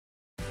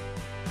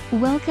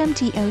Welcome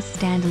to O's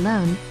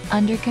standalone,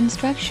 under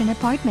construction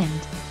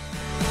apartment.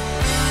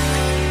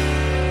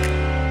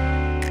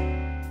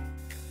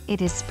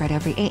 It is spread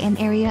over an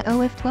area of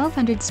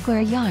 1,200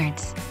 square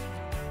yards.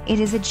 It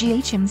is a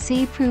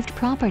GHMC-approved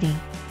property.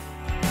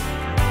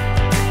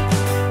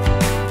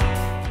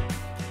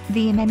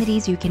 The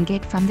amenities you can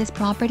get from this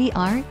property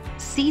are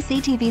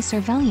CCTV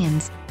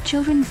surveillance,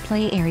 children's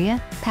play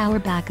area, power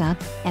backup,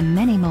 and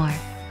many more.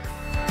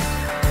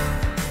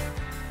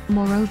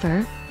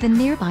 Moreover, the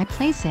nearby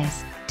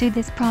places to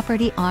this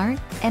property are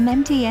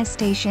MMTS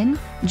Station,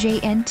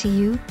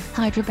 JNTU,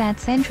 Hyderabad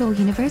Central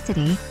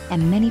University,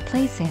 and many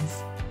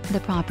places. The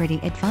Property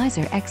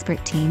Advisor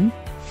expert team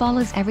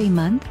follows every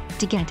month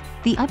to get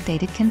the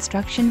updated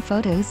construction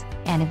photos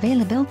and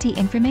availability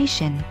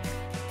information.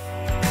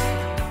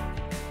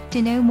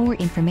 To know more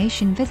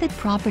information, visit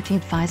Property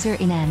Advisor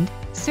in and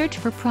search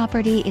for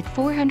property at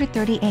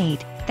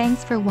 438.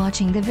 Thanks for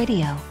watching the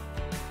video.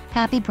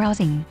 Happy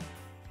browsing.